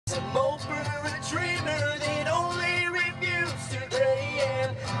A moper, a dreamer that only refused to pray.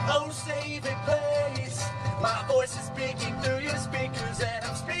 And oh, save it, please. My voice is speaking through your speakers, and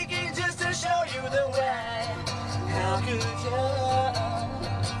I'm speaking just to show you the way. How could you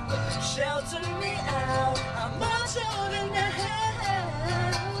shelter me out? I'm much older now.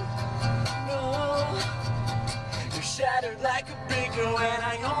 Oh, you're shattered like a beaker, and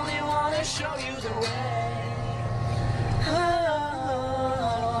I only want to show you the way.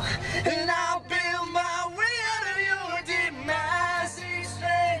 Oh, and I'll build my way out of your demise. These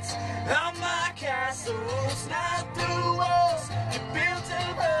streets are my castles, not the walls you built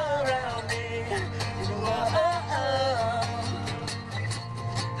up around me.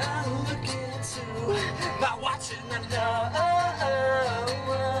 I look into my watch and I know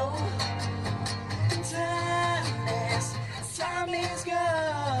time is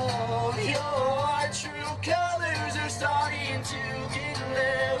gold. Your true colors are starting to get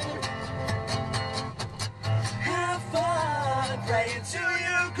low. Have fun praying to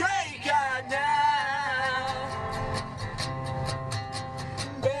your great God now.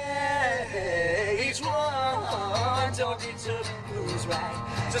 Each one don't need to be who's right.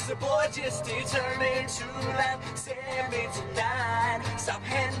 Just a boy just determined to live. Send me tonight. Stop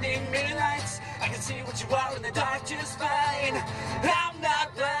handing me lights. I can see what you are in the dark just fine. I'm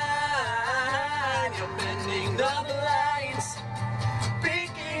not blind. You're bending the blinds,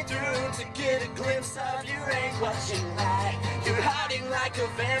 peeking through to get a glimpse of you ain't what you like. You're hiding like a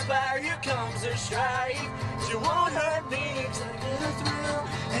vampire. Here comes a strike. You won't hurt me till I get a thrill.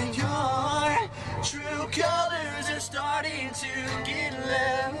 And your true colors are starting to get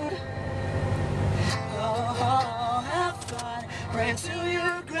loud. Oh, have fun, praying to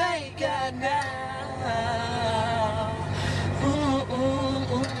your great God now.